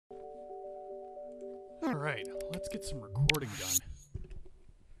Alright, let's get some recording done.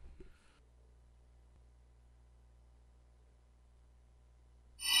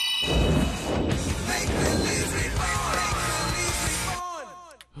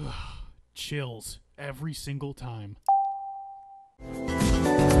 Chills every single time.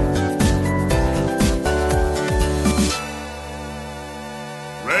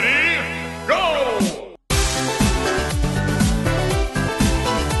 Ready? Go!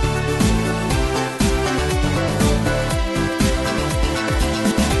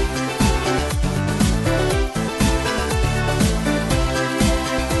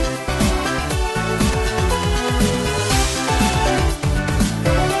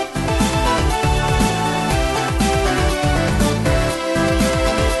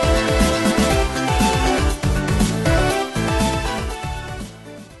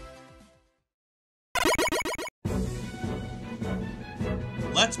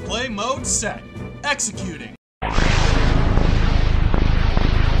 Let's play mode set. Executing.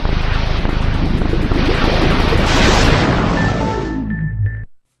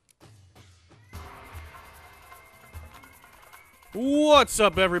 What's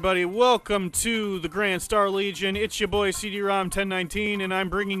up, everybody? Welcome to the GrandStarLegion. It's your boy cdrom1019, and I'm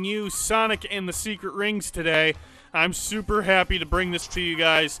bringing you Sonic and the Secret Rings today. I'm super happy to bring this to you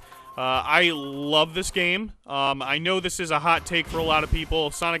guys. I love this game. I know this is a hot take for a lot of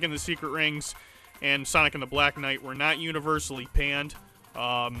people. Sonic and the Secret Rings and Sonic and the Black Knight were not universally panned.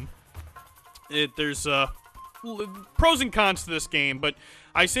 There's pros and cons to this game, but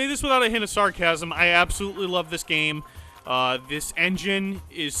I say this without a hint of sarcasm. I absolutely love this game. This engine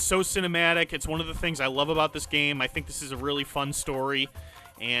is so cinematic. It's one of the things I love about this game. I think this is a really fun story,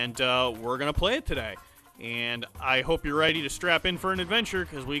 and we're going to play it today. And I hope you're ready to strap in for an adventure,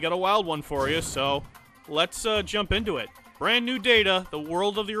 because we got a wild one for you, so let's jump into it. Brand new data, the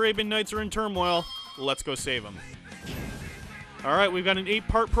world of the Arabian Nights are in turmoil. Let's go save them. Alright, we've got an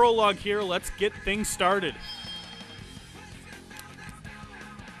 8-part prologue here. Let's get things started.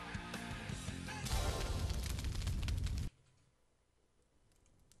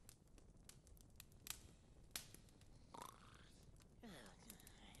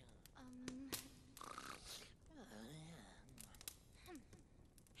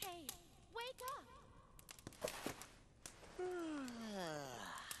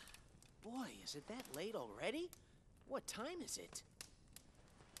 Boy, is it that late already? What time is it?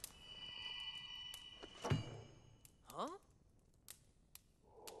 Huh?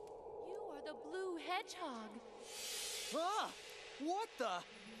 You are the Blue Hedgehog. Ah! What the?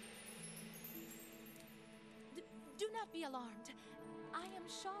 Do not be alarmed. I am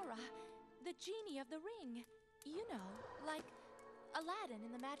Shara, the genie of the ring. You know, like Aladdin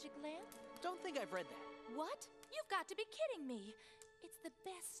in the magic lamp. Don't think I've read that. What? You've got to be kidding me. It's the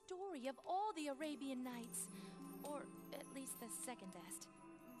best story of all the Arabian Nights. Or at least the second best.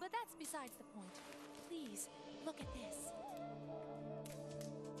 But that's besides the point. Please, look at this.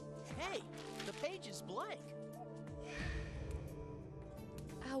 Hey, the page is blank.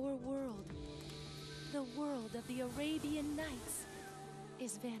 Our world, the world of the Arabian Nights,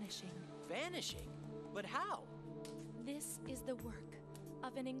 is vanishing. Vanishing? But how? This is the work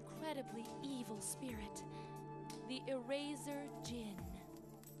of an incredibly evil spirit. The Eraser Djinn.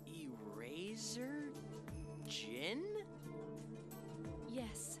 Eraser Djinn?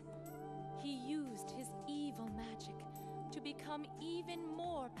 Yes. He used his evil magic to become even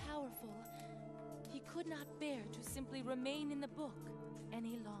more powerful. He could not bear to simply remain in the book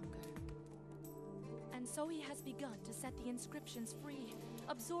any longer. And so he has begun to set the inscriptions free,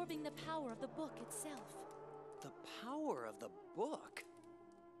 absorbing the power of the book itself. The power of the book?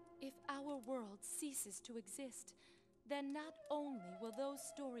 If our world ceases to exist, then not only will those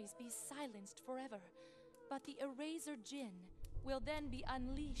stories be silenced forever, but the Eraser Djinn will then be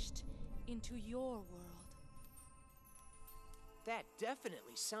unleashed into your world. That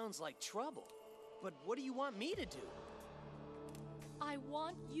definitely sounds like trouble. But what do you want me to do? I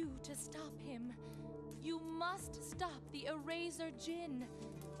want you to stop him. You must stop the Eraser Djinn.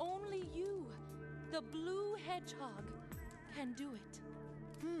 Only you, the Blue Hedgehog, can do it.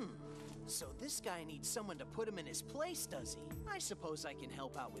 So this guy needs someone to put him in his place, does he? I suppose I can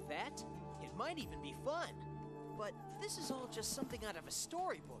help out with that. It might even be fun. But this is all just something out of a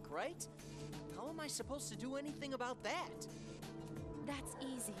storybook, right? How am I supposed to do anything about that? That's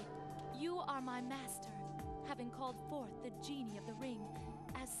easy. You are my master, having called forth the genie of the ring.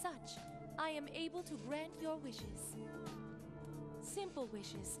 As such, I am able to grant your wishes. Simple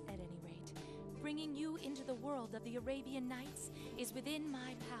wishes, at any rate. Bringing you into the world of the Arabian Nights is within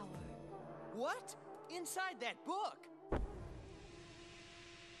my power. What? Inside that book?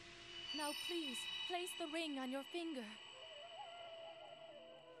 Now Now please, place the ring on your finger.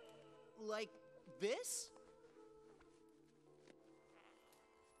 Like this?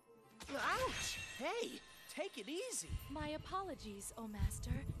 Ouch! Hey, take it easy. My apologies, O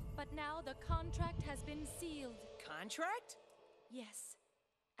Master, but now the contract has been sealed. Contract? Yes,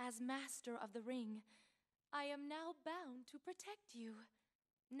 as Master of the Ring, I am now bound to protect you.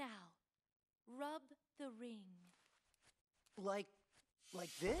 Now, rub the ring. Like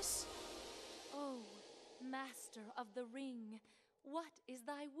this? Oh, Master of the Ring, what is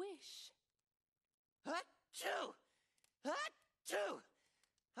thy wish? Achoo! Achoo!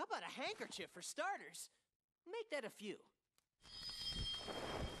 How about a handkerchief for starters? Make that a few.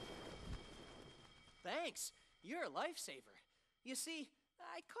 Thanks. You're a lifesaver. You see,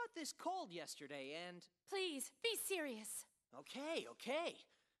 I caught this cold yesterday and... Please, be serious. Okay, okay.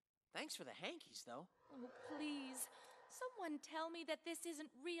 Thanks for the hankies, though. Oh, please. Someone tell me that this isn't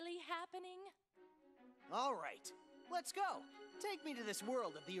really happening. All right. Let's go. Take me to this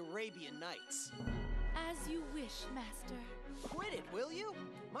world of the Arabian Nights. As you wish, Master. Quit it, will you?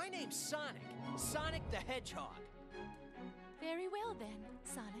 My name's Sonic. Sonic the Hedgehog. Very well then,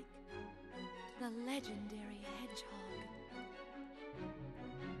 Sonic. The legendary hedgehog.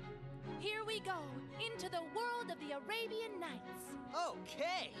 Here we go, into the world of the Arabian Nights.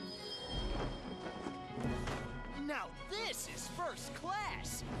 Okay. Now this is first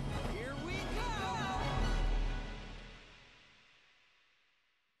class. Here we go.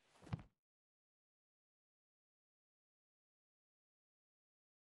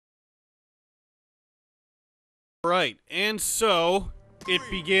 Right, and so it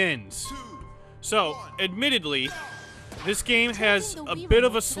begins. So, admittedly, this game has a bit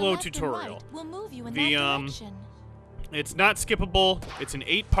of a slow tutorial. It's not skippable. It's in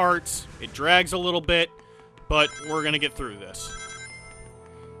 8 parts. It drags a little bit, but we're gonna get through this.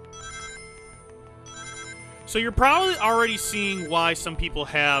 So you're probably already seeing why some people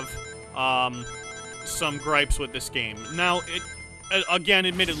have some gripes with this game. Now, again,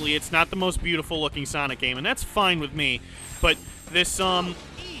 admittedly, it's not the most beautiful looking Sonic game, and that's fine with me, but this, I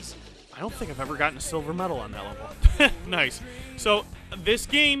don't think I've ever gotten a silver medal on that level. Nice. So, this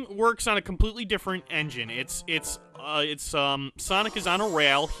game works on a completely different engine. Sonic is on a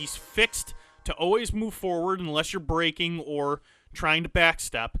rail. He's fixed to always move forward unless you're braking or trying to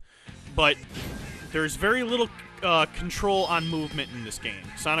backstep, but there's very little control on movement in this game.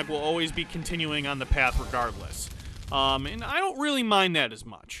 Sonic will always be continuing on the path regardless. And I don't really mind that as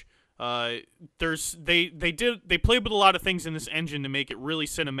much. They played with a lot of things in this engine to make it really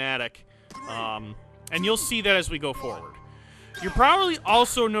cinematic, and you'll see that as we go forward. You're probably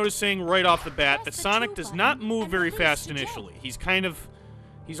also noticing right off the bat that Sonic does not move very fast initially. He's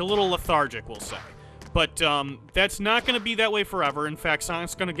a little lethargic, we'll say. But that's not going to be that way forever. In fact,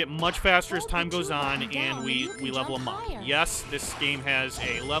 Sonic's going to get much faster as time goes on, and we level him up. Yes, this game has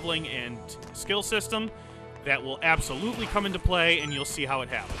a leveling and skill system that will absolutely come into play, and you'll see how it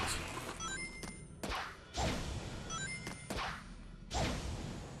happens.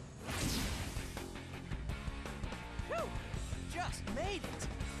 Just made it.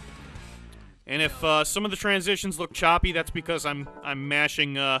 And if some of the transitions look choppy, that's because I'm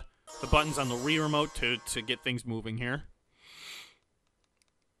mashing the buttons on the Wii remote to get things moving here.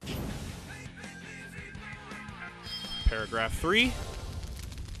 Paragraph 3.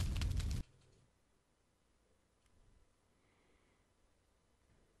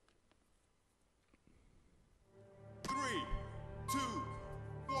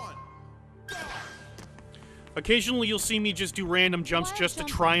 Occasionally, you'll see me just do random jumps just to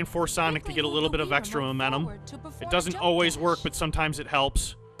try and force Sonic to get a little bit of extra momentum. It doesn't always work, but sometimes it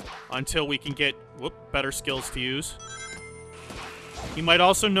helps until we can get better skills to use. You might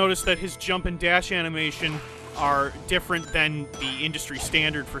also notice that his jump and dash animation are different than the industry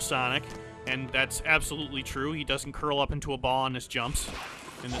standard for Sonic, and that's absolutely true. He doesn't curl up into a ball on his jumps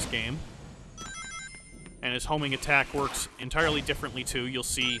in this game. And his homing attack works entirely differently, too. You'll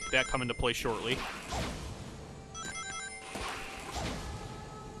see that come into play shortly.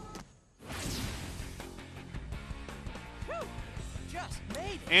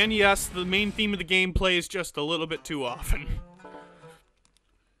 And yes, the main theme of the game plays just a little bit too often.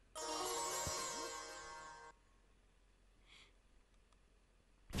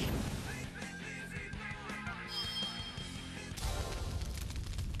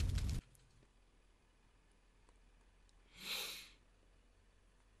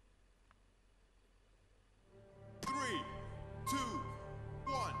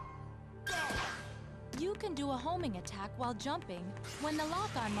 can do a homing attack while jumping when the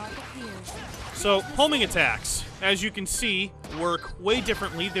lock-on mark appears. So, homing attacks, as you can see, work way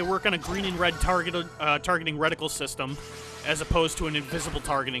differently. They work on a green and red targeting reticle system, as opposed to an invisible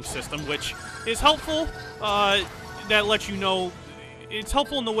targeting system, which is helpful. That lets you know. It's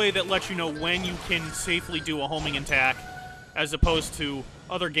helpful in the way that lets you know when you can safely do a homing attack, as opposed to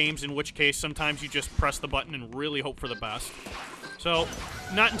other games, in which case sometimes you just press the button and really hope for the best. So,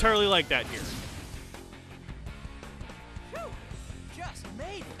 not entirely like that here. Just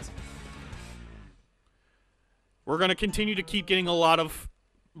made it. We're going to continue to keep getting a lot of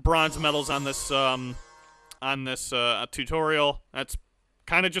bronze medals on this tutorial. That's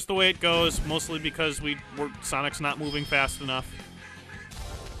kind of just the way it goes, mostly because Sonic's not moving fast enough.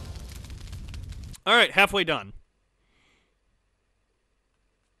 All right, halfway done.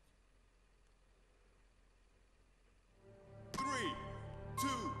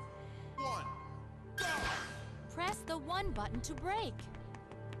 Press the 1 button to break.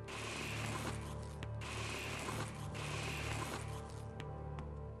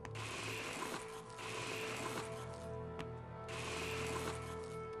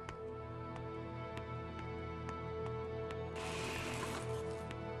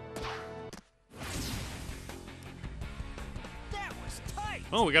 That was tight.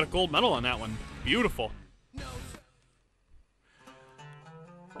 Oh, we got a gold medal on that one. Beautiful.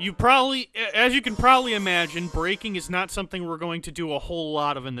 As you can probably imagine, braking is not something we're going to do a whole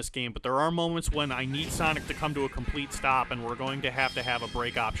lot of in this game, but there are moments when I need Sonic to come to a complete stop, and we're going to have a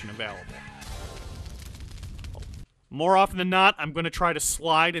brake option available. More often than not, I'm going to try to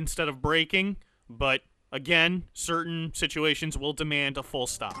slide instead of braking, but again, certain situations will demand a full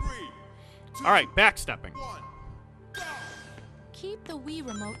stop. All right, backstepping. Keep the Wii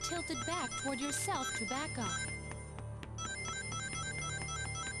remote tilted back toward yourself to back up.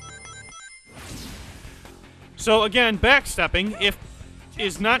 So again, backstepping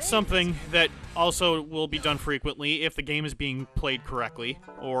is not something that also will be done frequently if the game is being played correctly,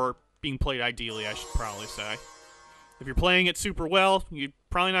 or being played ideally, I should probably say. If you're playing it super well, you're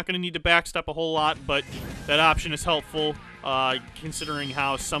probably not going to need to backstep a whole lot, but that option is helpful, considering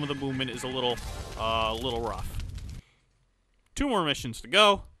how some of the movement is a little rough. 2 more missions to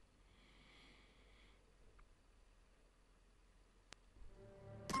go.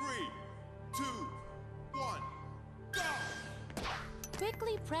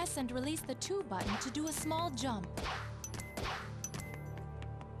 Quickly press and release the 2 button to do a small jump.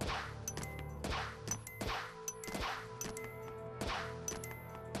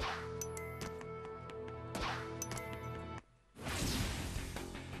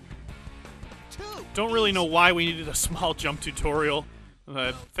 Don't really know why we needed a small jump tutorial.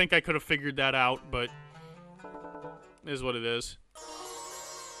 I think I could have figured that out, but it is what it is.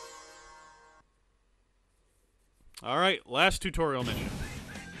 Alright, last tutorial mission.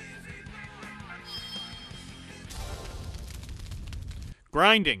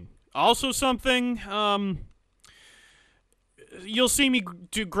 Grinding. Also something, you'll see me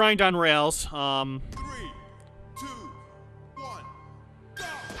do grind on rails. 3, 2, 1, go!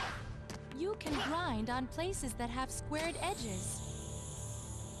 You can grind on places that have squared edges.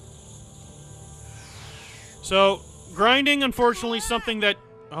 So, grinding, unfortunately, something that...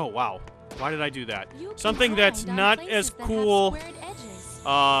 Oh, wow. Why did I do that? Something that's not as cool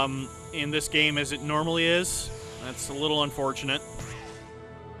in this game as it normally is. That's a little unfortunate.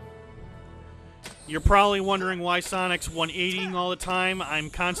 You're probably wondering why Sonic's 180ing all the time.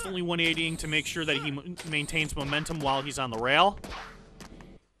 I'm constantly 180ing to make sure that he maintains momentum while he's on the rail.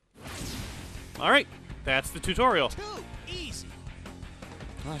 Alright, that's the tutorial. Easy.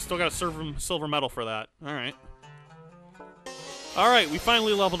 I still got a silver medal for that. Alright. Alright, we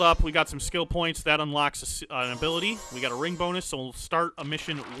finally leveled up. We got some skill points. That unlocks an ability. We got a ring bonus, so we'll start a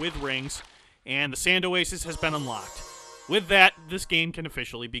mission with rings. And the Sand Oasis has been unlocked. With that, this game can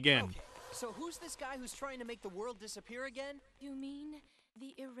officially begin. Okay, so who's this guy who's trying to make the world disappear again? You mean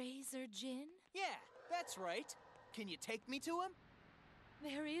the Eraser Djinn? Yeah, that's right. Can you take me to him?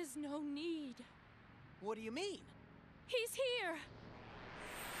 There is no need. What do you mean? He's here!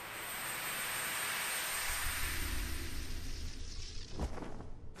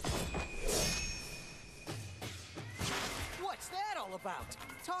 What's that all about?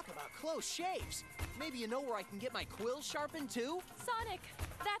 Talk about close shaves. Maybe you know where I can get my quills sharpened too? Sonic,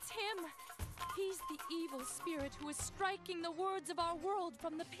 that's him. He's the evil spirit who is striking the words of our world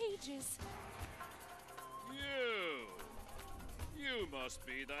from the pages. You must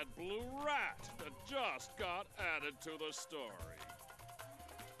be that blue rat that just got added to the story.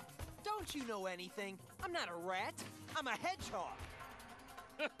 Don't you know anything? I'm not a rat. I'm a hedgehog.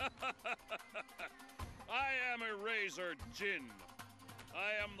 I am Eraser Jin.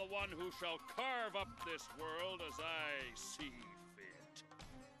 I am the one who shall carve up this world as I see fit.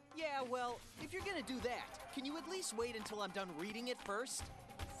 Yeah, well, if you're gonna do that, can you at least wait until I'm done reading it first?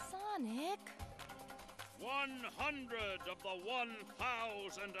 Sonic? 100 of the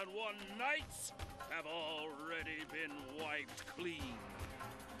 1,001 nights have already been wiped clean.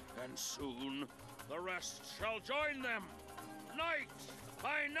 And soon, the rest shall join them, night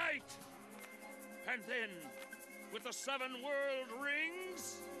by night. And then, with the 7 world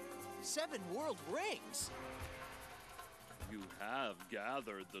rings... 7 world rings? You have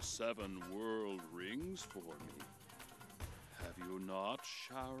gathered the 7 world rings for me. Have you not,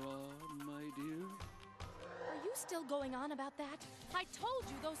 Shara, my dear? Are you still going on about that? I told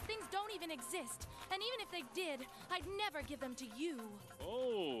you those things don't even exist. And even if they did, I'd never give them to you.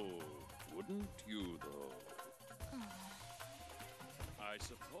 Oh, wouldn't you, though? I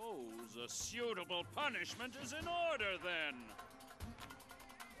suppose a suitable punishment is in order, then.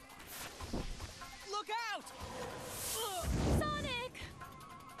 Look out! Sonic!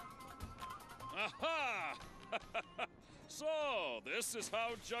 Aha! So, this is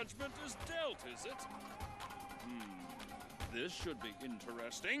how judgment is dealt, is it? This should be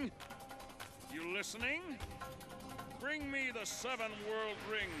interesting. You listening? Bring me the 7 world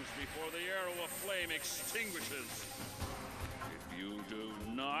rings before the arrow of flame extinguishes. If you do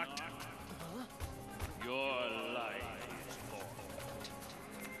not, your life is forfeit.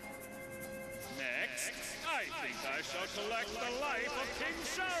 Next, I think I shall collect the life of King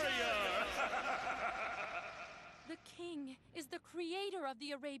Shahryar. The king is the creator of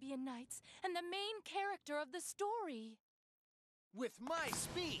the Arabian Nights and the main character of the story. With my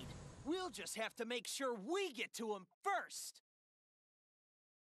speed, we'll just have to make sure we get to him first!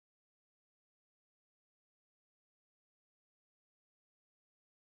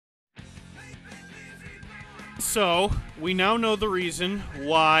 So, we now know the reason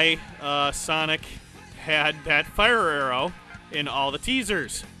why Sonic had that fire arrow in all the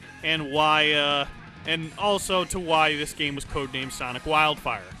teasers, and why, and also to why this game was codenamed Sonic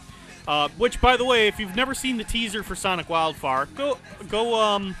Wildfire. Which, by the way, if you've never seen the teaser for Sonic Wildfire, go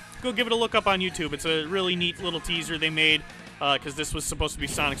give it a look up on YouTube. It's a really neat little teaser they made, because this was supposed to be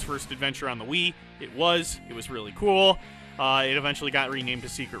Sonic's first adventure on the Wii. It was really cool. It eventually got renamed to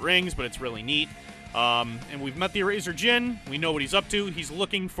Secret Rings, but it's really neat. And we've met the Eraser Jin. We know what he's up to. He's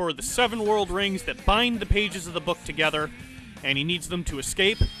looking for the 7 world rings that bind the pages of the book together, and he needs them to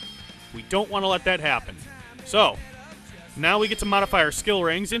escape. We don't want to let that happen. So, now we get to modify our skill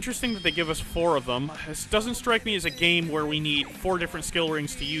rings. Interesting that they give us 4 of them. This doesn't strike me as a game where we need 4 different skill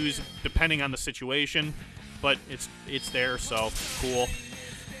rings to use depending on the situation, but it's there, so cool.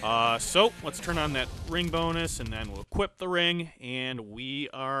 So, let's turn on that ring bonus, and then we'll equip the ring, and we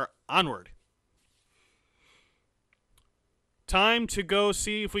are onward. Time to go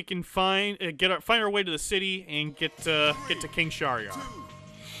see if we can find our way to the city and get to King Shahryar.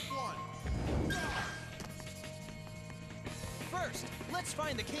 First, let's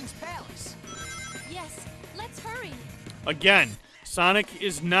find the king's palace. Yes, let's hurry. Again, Sonic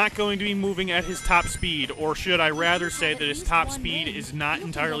is not going to be moving at his top speed, or should I rather say that his top speed is not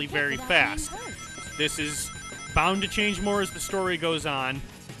entirely very fast. This is bound to change more as the story goes on,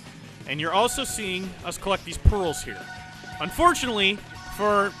 and you're also seeing us collect these pearls here. Unfortunately,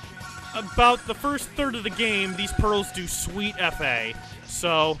 for about the first third of the game, these pearls do sweet FA,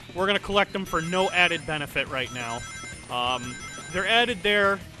 so we're going to collect them for no added benefit right now. They're added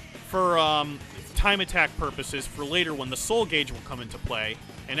there for time attack purposes for later when the soul gauge will come into play,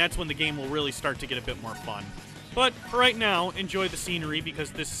 and that's when the game will really start to get a bit more fun. But for right now, enjoy the scenery because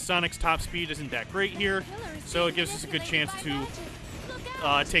this Sonic's top speed isn't that great here, so it gives us a good chance to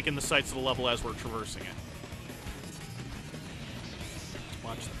take in the sights of the level as we're traversing it.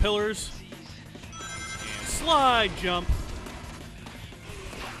 Watch the pillars. And slide jump.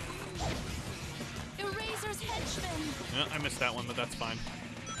 Eraser's henchman. Yeah, I missed that one, but that's fine.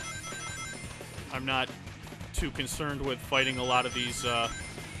 I'm not too concerned with fighting a lot of these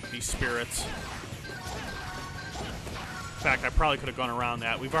spirits. In fact, I probably could have gone around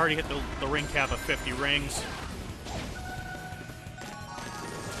that. We've already hit the ring cap of 50 rings.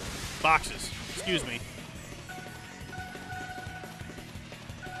 Boxes. Excuse me.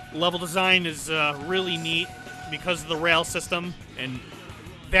 Level design is really neat because of the rail system, and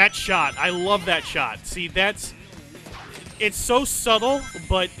that shot, I love that shot. See, it's so subtle,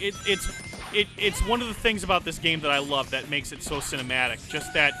 but it's one of the things about this game that I love that makes it so cinematic.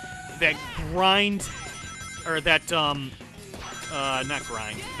 Just that grind, or that not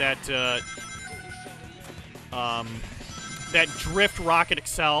grind, that drift rocket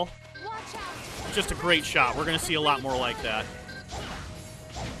excel. Watch out. just a great shot. We're going to see a lot more like that.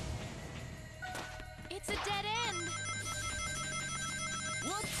 It's a dead end.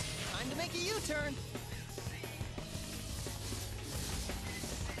 Whoops! Time to make a U-turn.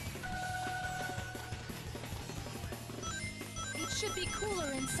 It should be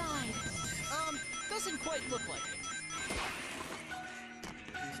cooler inside. Doesn't quite look like it.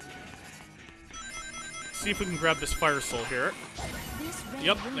 See if we can grab this fire soul here. This red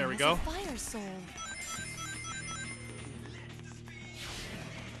Yep, ring there we is go. a fire soul.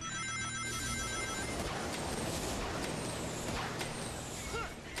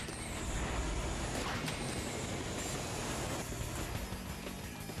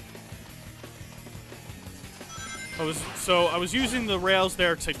 I was using the rails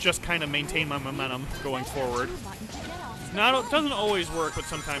there to just kind of maintain my momentum going forward. Button to get off the Not line. doesn't always work, but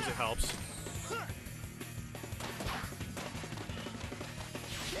sometimes it helps.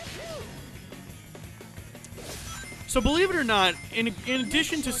 So believe it or not, in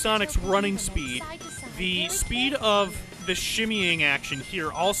addition to Sonic's running speed, the speed of the shimmying action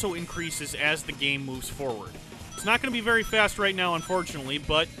here also increases as the game moves forward. It's not going to be very fast right now, unfortunately,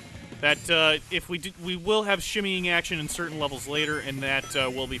 but that if we will have shimmying action in certain levels later, and that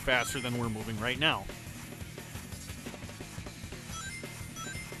will be faster than we're moving right now.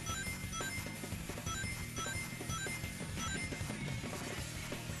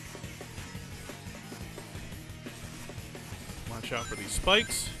 Watch out for these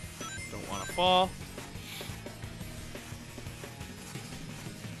spikes. Don't want to fall.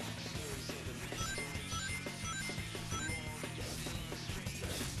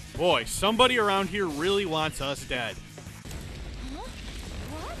 Boy, somebody around here really wants us dead. Huh?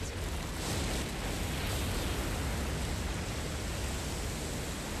 What?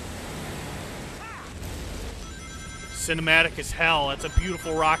 Cinematic as hell. That's a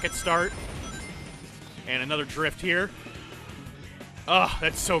beautiful rocket start. And another drift here. Oh,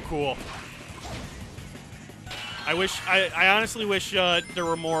 that's so cool. I honestly wish there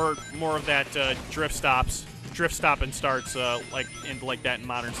were more of that drift stop and starts like that in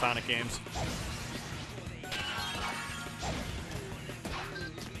modern Sonic games.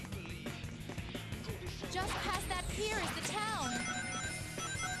 Just past that pier is the town.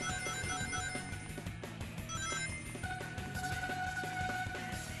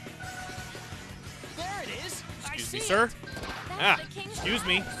 There it is. Excuse me, sir. That's the King's Excuse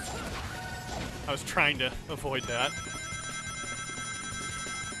me. I was trying to avoid that.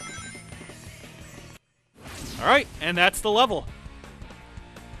 Alright, and that's the level.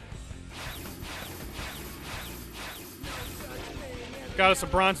 Got us a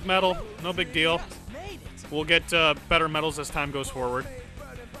bronze medal. No big deal. Made it. We'll get better medals as time goes forward.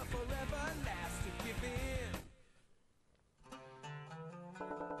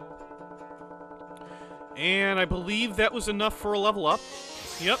 And I believe that was enough for a level up.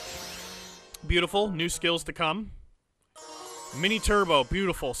 Yep. Beautiful. New skills to come. Mini Turbo.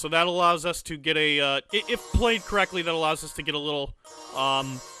 Beautiful. So that allows us to get a... if played correctly, that allows us to get a little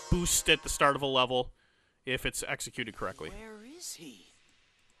boost at the start of a level if it's executed correctly. Where is he?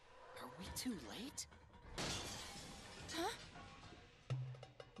 Are we too late? Huh?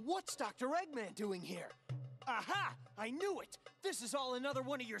 What's Dr. Eggman doing here? Aha! I knew it! This is all another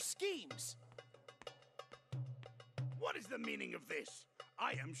one of your schemes! What is the meaning of this?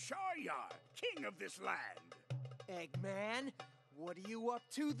 I am Sharyar, king of this land. Eggman, what are you up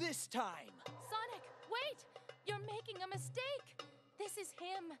to this time? Sonic, wait! You're making a mistake. This is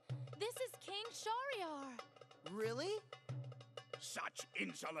him. This is King Sharyar. Really? Such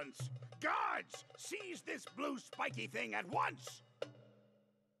insolence! Guards, seize this blue spiky thing at once!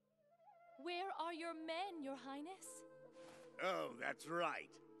 Where are your men, Your Highness? Oh, that's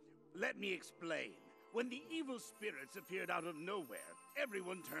right. Let me explain. When the evil spirits appeared out of nowhere,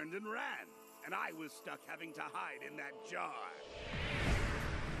 everyone turned and ran, and I was stuck having to hide in that jar.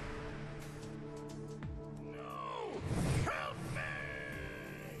 No! Help me!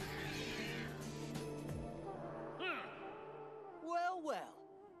 Well, well.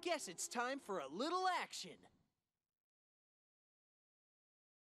 Guess it's time for a little action.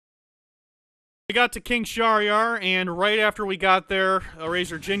 We got to King Sharyar, and right after we got there,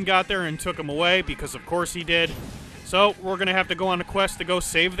 Razor Jin got there and took him away, because of course he did. So, we're going to have to go on a quest to go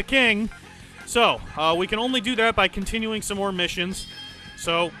save the king. So, we can only do that by continuing some more missions.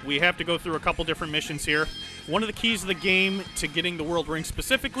 So, we have to go through a couple different missions here. One of the keys of the game to getting the World Ring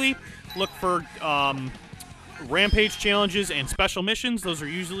specifically, look for Rampage challenges and special missions. Those are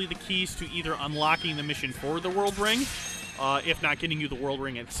usually the keys to either unlocking the mission for the World Ring, if not getting you the World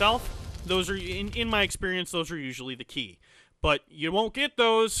Ring itself. Those are, in my experience, those are usually the key. but you won't get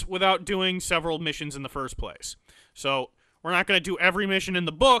those without doing several missions in the first place. So we're not going to do every mission in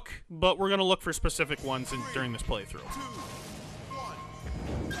the book, but we're going to look for specific ones during this playthrough.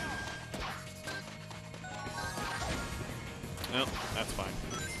 Nope, that's fine.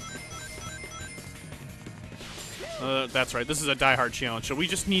 That's right, this is a Die Hard challenge, so we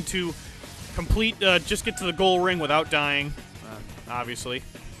just need to complete, just get to the goal ring without dying, obviously.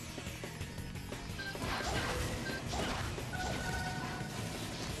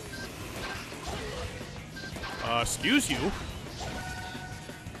 Excuse you?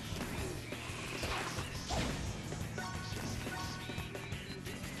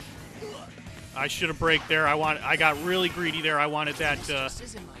 I should have braked there. I got really greedy there. I wanted that,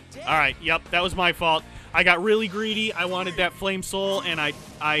 Alright, yep, that was my fault. I got really greedy. I wanted that Flame Soul, and I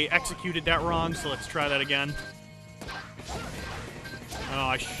executed that wrong, so let's try that again. Oh,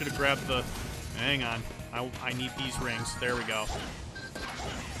 I should have grabbed the... Hang on. I need these rings. There we go.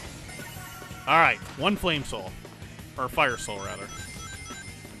 Alright, one Flame Soul. Or Fire Soul, rather.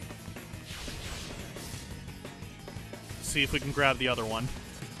 Let's see if we can grab the other one.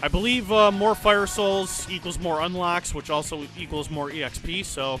 I believe more Fire Souls equals more unlocks, which also equals more EXP,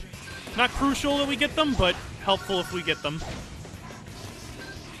 so... Not crucial that we get them, but helpful if we get them.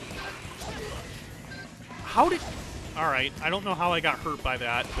 How did... Alright, I don't know how I got hurt by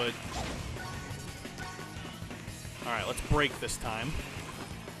that, but... Alright, let's break this time.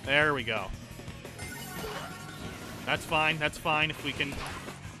 There we go. That's fine if we can...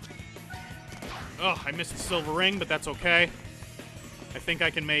 Oh, I missed the silver ring, but that's okay. I think I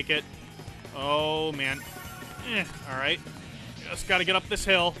can make it. Oh, man. Alright. Just gotta get up this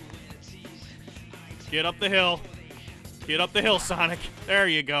hill. Get up the hill. Get up the hill, Sonic. There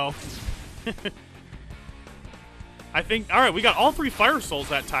you go. I think... Alright, we got all 3 Fire Souls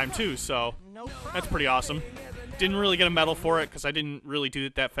that time, too, so... That's pretty awesome. Didn't really get a medal for it, because I didn't really do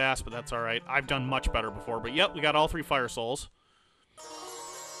it that fast, but that's alright. I've done much better before, but yep, we got all 3 Fire Souls.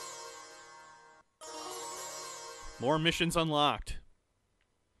 More missions unlocked.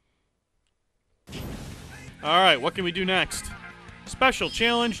 Alright, what can we do next? Special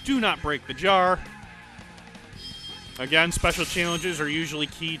challenge, do not break the jar. Again, special challenges are usually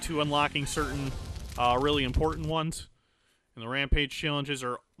key to unlocking certain really important ones. And the Rampage challenges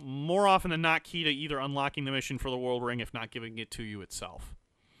are more often than not key to either unlocking the mission for the World Ring, if not giving it to you itself.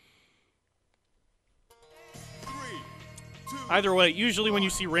 Either way, usually when you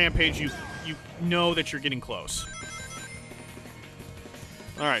see Rampage, you know that you're getting close.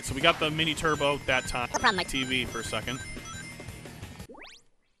 Alright, so we got the mini turbo that time. TV for a second.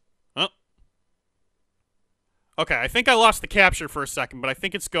 Oh. Okay, I think I lost the capture for a second, but I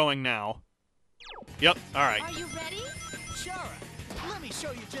think it's going now. Yep, alright. Are you ready? Sure. Let me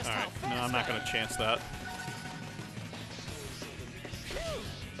show you just how fast. No, I'm not gonna chance that.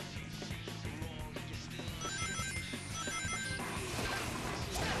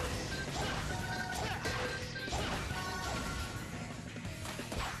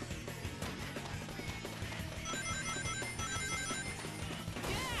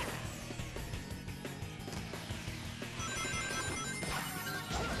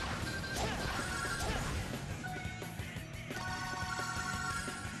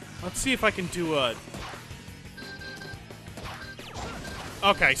 Let's see if I can do a...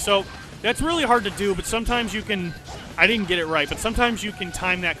 Okay, so that's really hard to do, but sometimes you can... I didn't get it right, but sometimes you can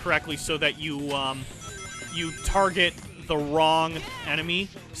time that correctly so that you target the wrong enemy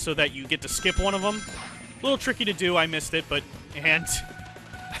so that you get to skip one of them. A little tricky to do, I missed it, but... And...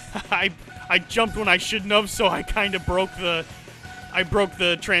 I jumped when I shouldn't have, so I kind of broke the... I broke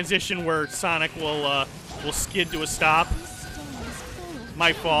the transition where Sonic will skid to a stop.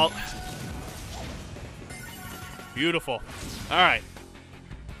 My fault. Beautiful. All right.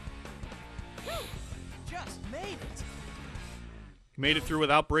 Just made it. Made it through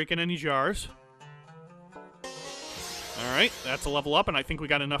without breaking any jars. All right, that's a level up, and I think we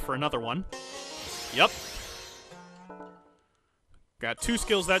got enough for another one. Yep. Got 2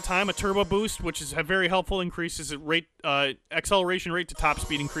 skills that time. A turbo boost, which is very helpful, increases rate, acceleration rate to top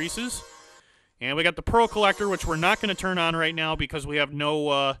speed increases. And we got the Pearl Collector, which we're not going to turn on right now because we have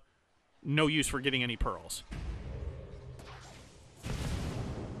no use for getting any pearls.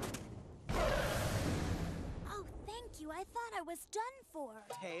 Oh, thank you. I thought I was done for.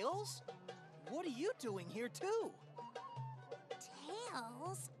 Tails? What are you doing here, too?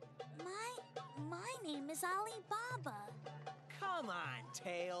 Tails? My name is Alibaba. Come on,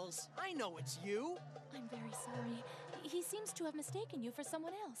 Tails. I know it's you. I'm very sorry. He seems to have mistaken you for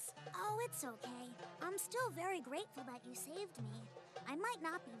someone else. Oh, it's okay. I'm still very grateful that you saved me. I might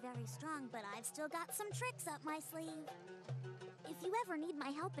not be very strong, but I've still got some tricks up my sleeve. If you ever need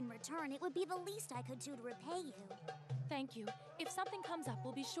my help in return, it would be the least I could do to repay you. Thank you. If something comes up,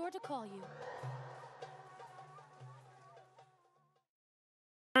 we'll be sure to call you.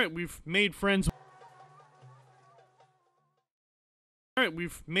 Alright, we've made friends. Alright,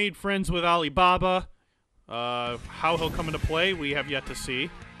 we've made friends with Alibaba. How he'll come into play, we have yet to see.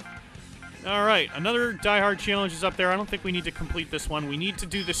 Alright, another Die Hard challenge is up there. I don't think we need to complete this one. We need to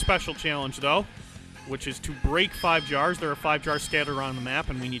do the special challenge, though, which is to break 5 jars. There are 5 jars scattered around the map,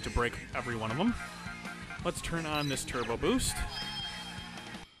 and we need to break every one of them. Let's turn on this turbo boost.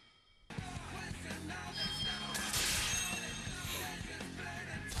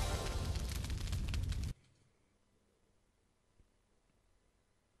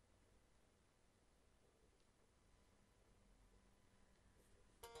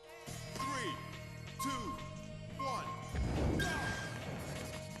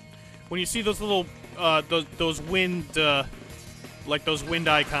 When you see those little, those wind, like those wind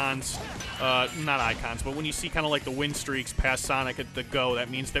icons, not icons, but when you see kind of like the wind streaks past Sonic at the go, that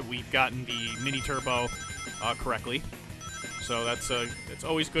means that we've gotten the mini turbo correctly. So that's it's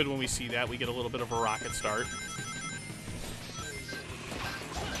always good when we see that. We get a little bit of a rocket start.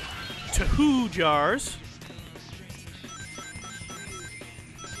 2 jars.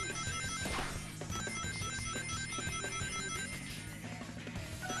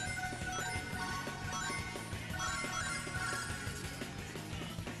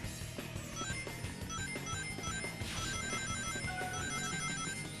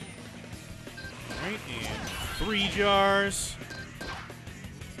 And 3 jars,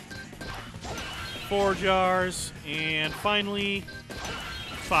 4 jars, and finally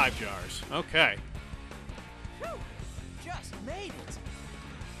 5 jars. Okay. Whew, just made it.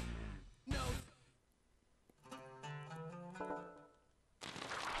 No.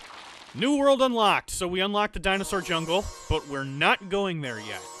 New world unlocked. So we unlocked the dinosaur jungle, but we're not going there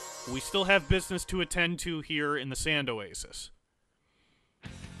yet. We still have business to attend to here in the Sand Oasis.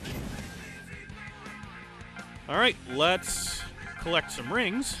 Alright, let's collect some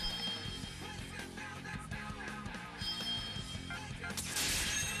rings.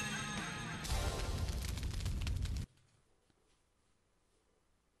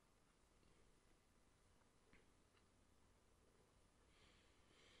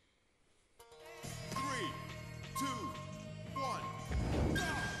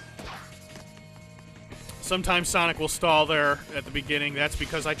 Sometimes Sonic will stall there at the beginning. That's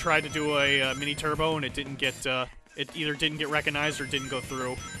because I tried to do a mini turbo and it didn't get, it either didn't get recognized or didn't go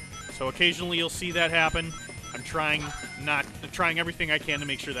through. So occasionally you'll see that happen. I'm trying everything I can to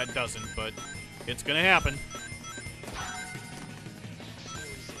make sure that doesn't, but it's gonna happen.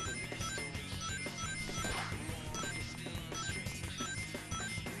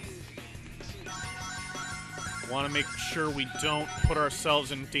 Want to make sure we don't put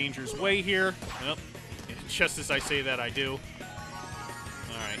ourselves in danger's way here. Yep. Just as I say that, I do.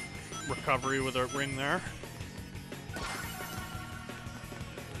 Alright. Recovery with a ring there.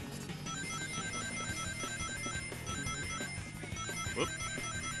 Whoop.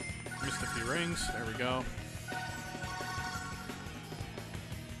 Missed a few rings. There we go.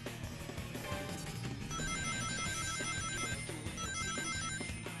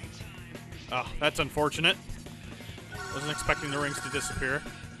 Oh, that's unfortunate. Wasn't expecting the rings to disappear.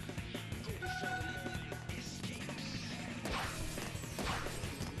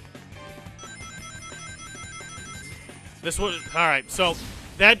 This was... Alright, so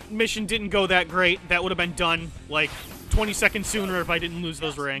that mission didn't go that great. That would have been done, like, 20 seconds sooner if I didn't lose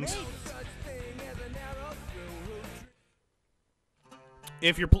those rings.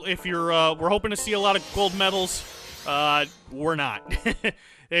 If you're we're hoping to see a lot of gold medals, we're not.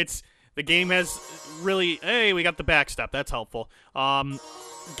 The game has really... Hey, we got the backstep. That's helpful.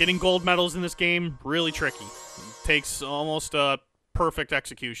 Getting gold medals in this game, really tricky. It takes almost perfect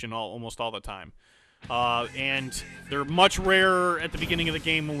execution almost all the time. And they're much rarer at the beginning of the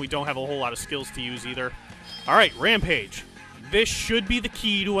game when we don't have a whole lot of skills to use either. Alright, Rampage. This should be the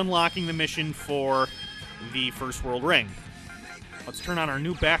key to unlocking the mission for the First World Ring. Let's turn on our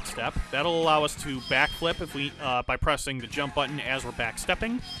new backstep. That'll allow us to backflip if we by pressing the jump button as we're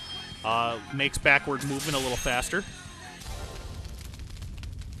backstepping. Makes backward movement a little faster.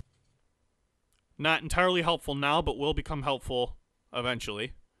 Not entirely helpful now, but will become helpful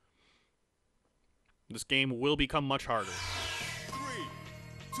eventually. This game will become much harder. 3,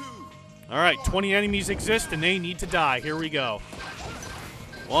 2, Alright, 20 enemies exist and they need to die. Here we go.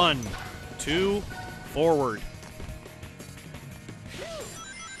 1, 2, forward.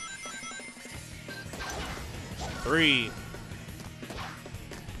 3,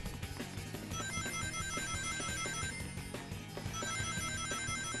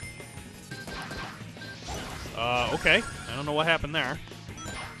 Okay. I don't know what happened there.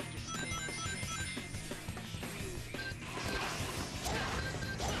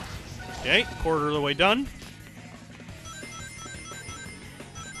 Okay, quarter of the way done.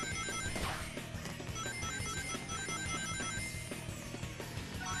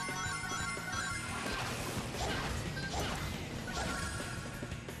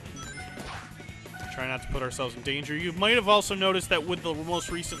 Try not to put ourselves in danger. You might have also noticed that with the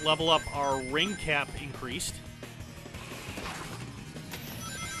most recent level up, our ring cap increased.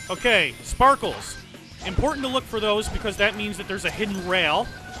 Okay, sparkles. Important to look for those because that means that there's a hidden rail.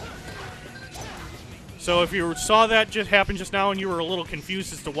 So if you saw that just happen just now and you were a little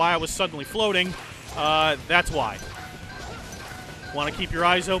confused as to why I was suddenly floating, that's why. Want to keep your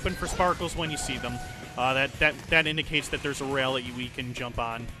eyes open for sparkles when you see them. That indicates that there's a rail that we can jump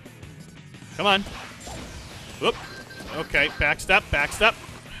on. Come on. Whoop. Okay, backstep, backstep.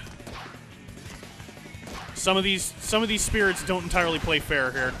 Some of these spirits don't entirely play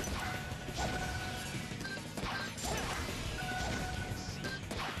fair here.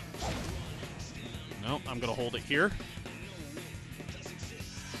 No, I'm gonna hold it here.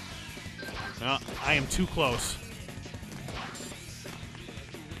 No, I am too close.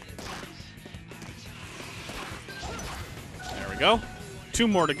 There we go. 2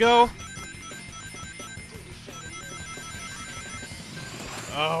 more to go.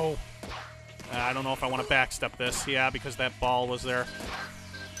 Oh. I don't know if I want to backstep this. Yeah, because that ball was there.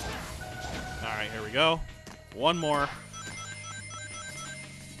 Alright, here we go. 1 more.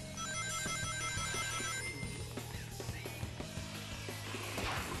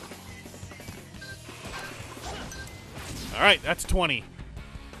 Alright, that's 20.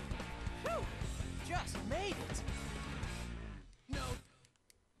 Whew, just made it. No.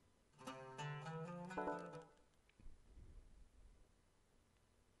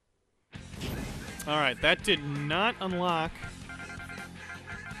 Alright, that did not unlock.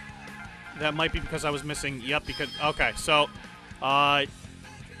 That might be because I was missing. Yep, because... Okay, so... I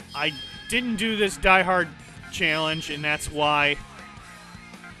didn't do this Die Hard challenge, and that's why...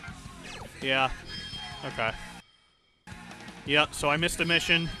 Yeah. Okay. Yep, so I missed a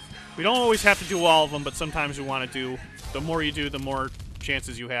mission. We don't always have to do all of them, but sometimes we want to do... The more you do, the more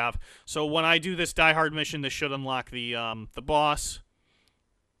chances you have. So when I do this Die Hard mission, this should unlock the boss.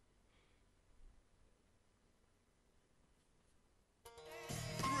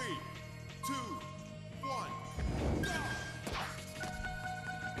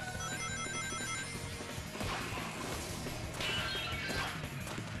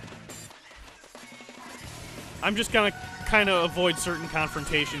 I'm just gonna kind of avoid certain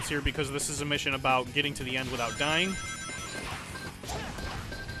confrontations here because this is a mission about getting to the end without dying.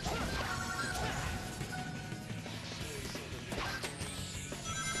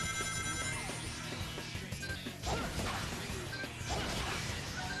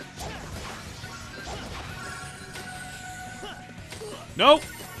 Nope.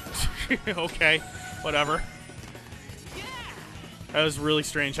 Okay, whatever. That was really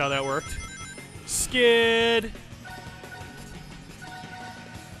strange how that worked. Skid.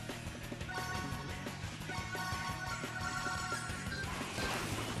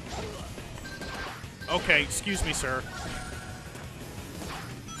 Okay, excuse me, sir.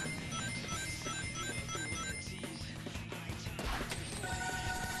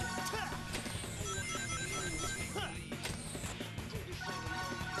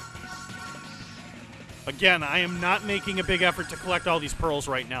 Again, I am not making a big effort to collect all these pearls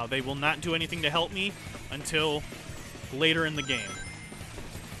right now. They will not do anything to help me until later in the game.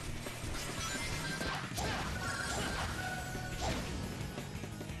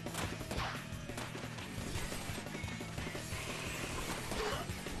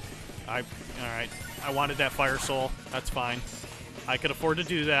 Alright. I wanted that fire soul. That's fine. I could afford to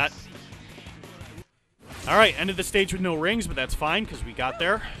do that. Alright, ended the stage with no rings, but that's fine, because we got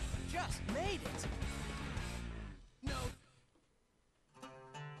there. Just made it. No.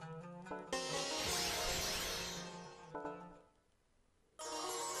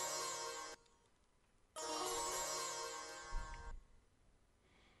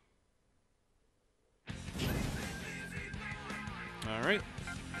 Alright.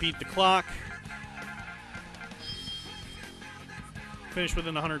 Beat the clock. Finish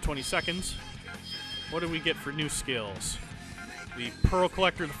within 120 seconds. What do we get for new skills? The Pearl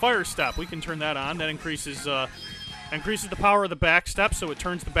Collector, the Fire Step. We can turn that on. That increases the power of the back step, so it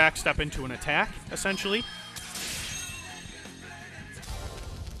turns the back step into an attack, essentially.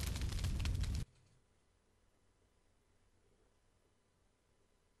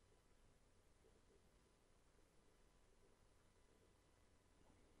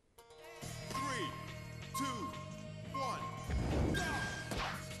 Three, two,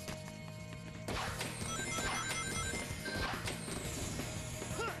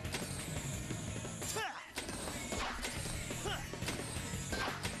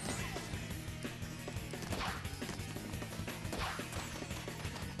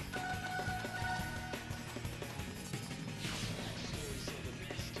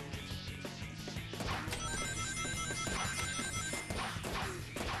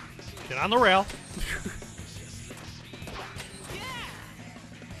 Get on the rail.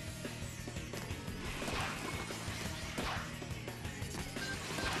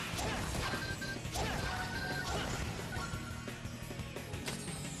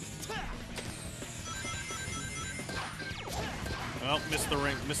 Well, missed the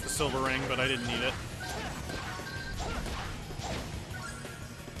ring, missed the silver ring, but I didn't need it.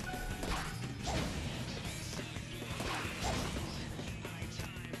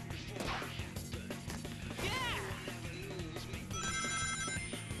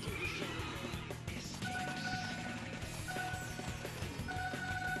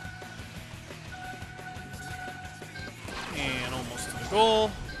 And almost to the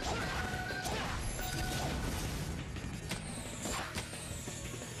goal.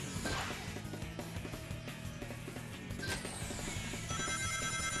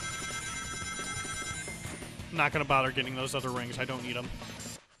 I'm not going to bother getting those other rings. I don't need them.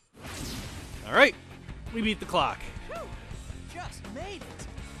 All right. We beat the clock. Whew, just made it.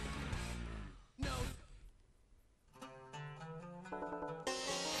 No.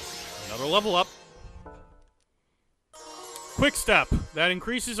 Another level up. Quick step. That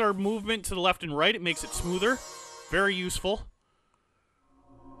increases our movement to the left and right. It makes it smoother. Very useful.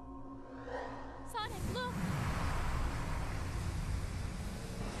 Sonic, look!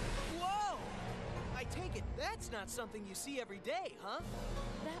 Whoa! I take it that's not something you see every day, huh?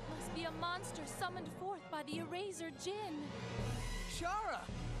 That must be a monster summoned forth by the Eraser Djinn. Shara,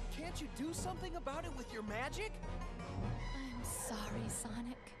 can't you do something about it with your magic? I'm sorry,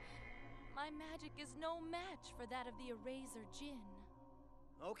 Sonic. My magic is no match for that of the Eraser Djinn.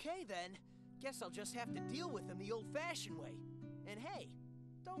 Okay then. Guess I'll just have to deal with him the old-fashioned way. And hey,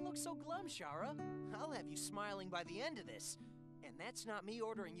 don't look so glum, Shara. I'll have you smiling by the end of this. And that's not me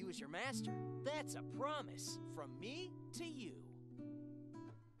ordering you as your master. That's a promise from me to you.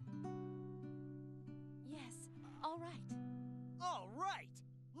 Yes, all right. All right,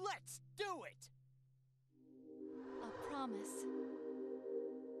 let's do it. A promise.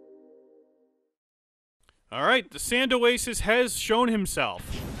 All right. The Sand Oasis has shown himself.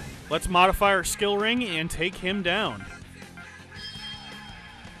 Let's modify our skill ring and take him down.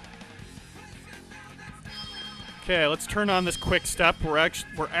 Okay, let's turn on this quick step. We're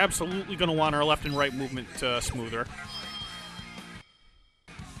absolutely going to want our left and right movement smoother.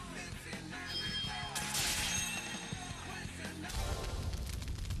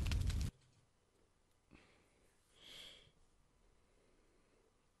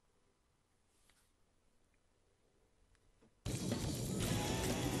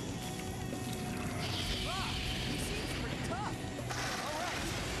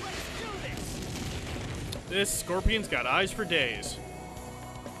 This scorpion's got eyes for days. The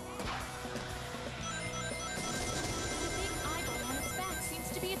big eyeball on its back seems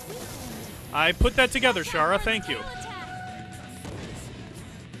to be its weak point. I put that together, Shara. Thank you.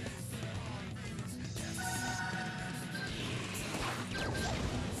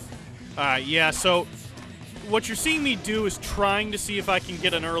 Yeah, so what you're seeing me do is trying to see if I can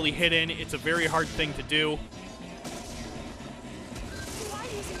get an early hit in. It's a very hard thing to do. Why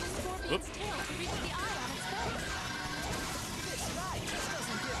using the scorpion's tail to reach the eye on its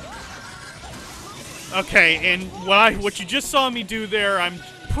face? Okay, and what you just saw me do there, I'm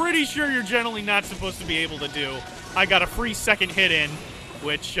pretty sure you're generally not supposed to be able to do. I got a free second hit in,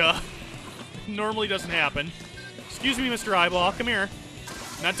 which normally doesn't happen. Excuse me, Mr. Eyeball, come here.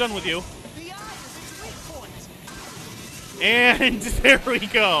 Not done with you. The eye is its weak point. And there we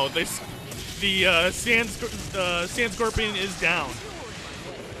go. The sand scorpion is down.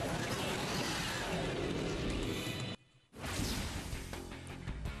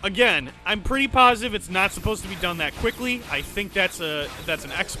 Again, I'm pretty positive it's not supposed to be done that quickly. I think that's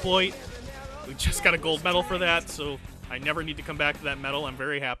an exploit. We just got a gold medal for that, so I never need to come back to that medal. I'm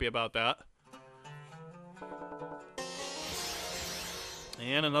very happy about that.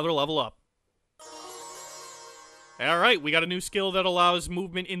 And another level up. Alright, we got a new skill that allows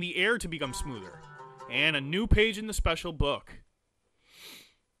movement in the air to become smoother. And a new page in the special book.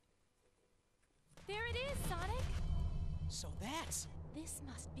 There it is, Sonic! So that's... This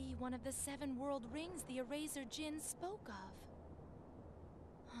must be one of the 7 world rings the Eraser Djinn spoke of.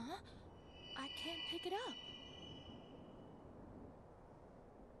 Huh? I can't pick it up.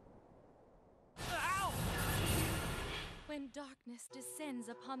 Ow! When darkness descends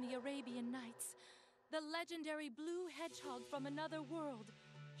upon the Arabian Nights, the legendary Blue Hedgehog from another world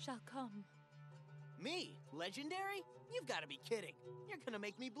shall come. Me? Legendary? You've got to be kidding. You're gonna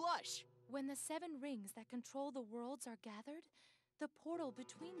make me blush. When the 7 rings that control the worlds are gathered, the portal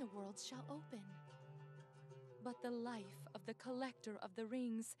between the worlds shall open. But the life of the collector of the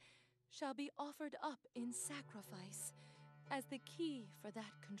rings shall be offered up in sacrifice as the key for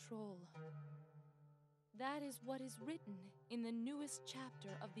that control. That is what is written in the newest chapter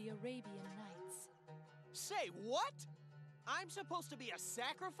of the Arabian Nights. Say what? I'm supposed to be a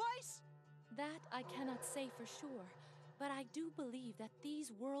sacrifice? That I cannot say for sure, but I do believe that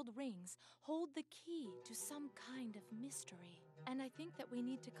these world rings hold the key to some kind of mystery. And I think that we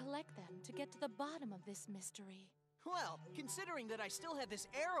need to collect them to get to the bottom of this mystery. Well, considering that I still have this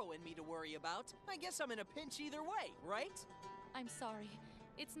arrow in me to worry about, I guess I'm in a pinch either way, right? I'm sorry.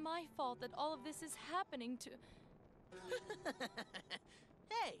 It's my fault that all of this is happening to...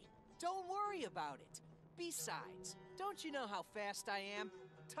 Hey, don't worry about it. Besides, don't you know how fast I am?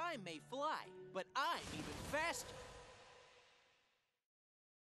 Time may fly, but I'm even faster.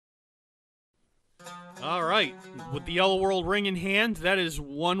 All right, with the yellow world ring in hand, that is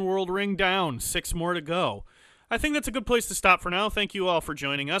 1 world ring down, 6 more to go. I think that's a good place to stop for now. Thank you all for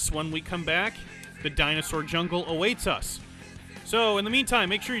joining us. When we come back, the dinosaur jungle awaits us. So, in the meantime,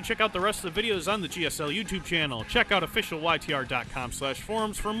 make sure you check out the rest of the videos on the GSL YouTube channel. Check out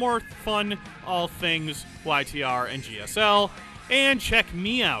officialytr.com/forums for more fun, all things YTR and GSL. And check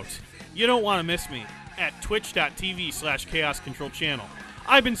me out. You don't want to miss me at twitch.tv/chaoscontrolchannel.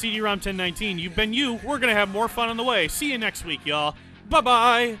 I've been cdrom1019. You've been you. We're going to have more fun on the way. See you next week, y'all.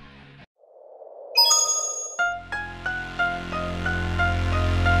 Bye-bye.